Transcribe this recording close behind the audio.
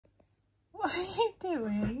What are you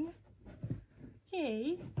doing?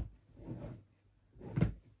 Key?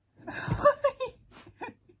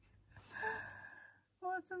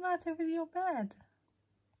 What's the matter with your bed?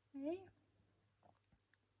 Eh?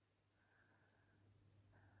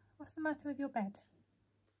 What's the matter with your bed?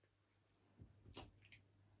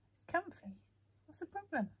 It's comfy. What's the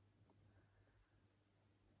problem?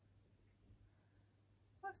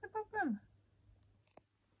 What's the problem?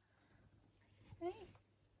 Eh?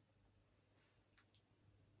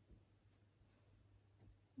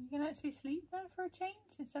 You can actually sleep there for a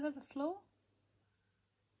change instead of the floor?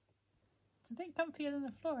 It's a bit comfier than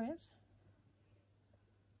the floor is.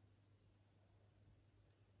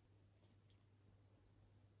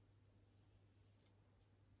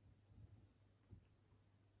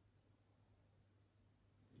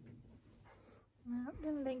 No,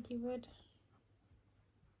 didn't think you would.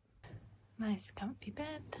 Nice comfy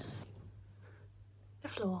bed. The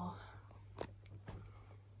floor.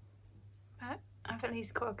 But I've at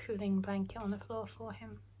least got a cooling blanket on the floor for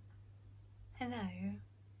him. Hello.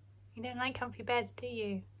 You don't like comfy beds, do you?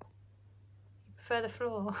 You prefer the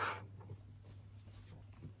floor.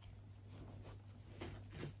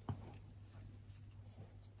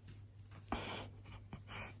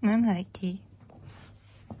 I like you.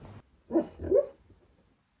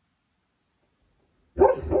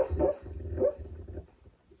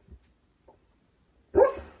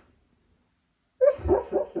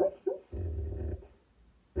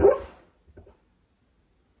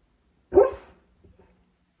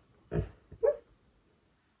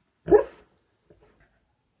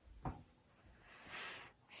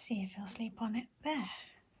 See if he'll sleep on it there.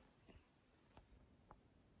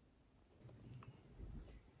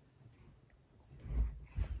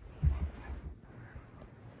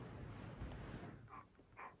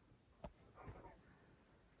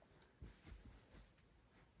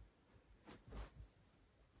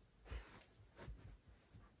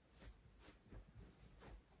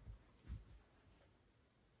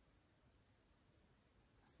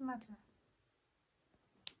 What's the matter?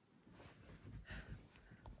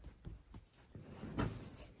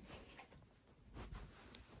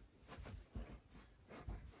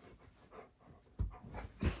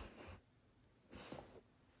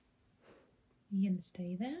 Are you going to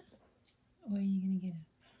stay there, or are you going to get up?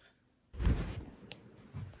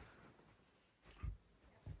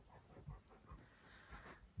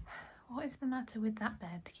 What is the matter with that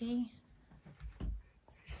bed, Key?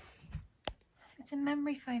 It's a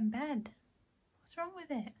memory foam bed. What's wrong with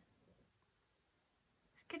it?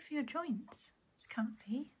 It's good for your joints. It's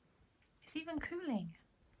comfy. It's even cooling.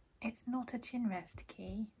 It's not a chin rest,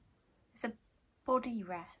 Key. It's a body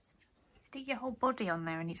rest. Stick your whole body on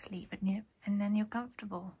there and you sleep and then you're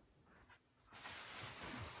comfortable.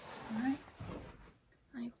 Alright?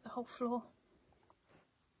 Like the whole floor.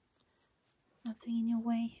 Nothing in your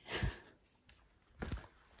way.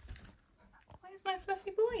 Where's my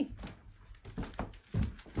fluffy boy?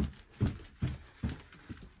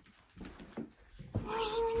 Are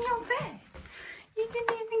you in your bed? You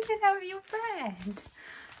didn't even get out of your bed.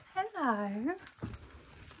 Hello.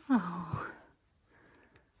 Oh.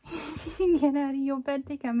 You didn't get out of your bed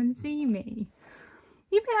to come and see me.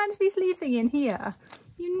 You've been actually sleeping in here.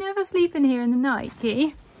 You never sleep in here in the night,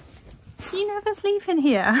 Key. You never sleep in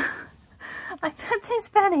here. I put this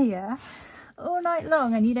bed here all night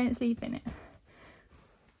long and you don't sleep in it.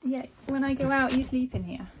 Yeah, when I go out you sleep in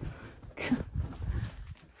here.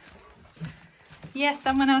 Yes,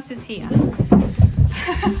 someone else is here.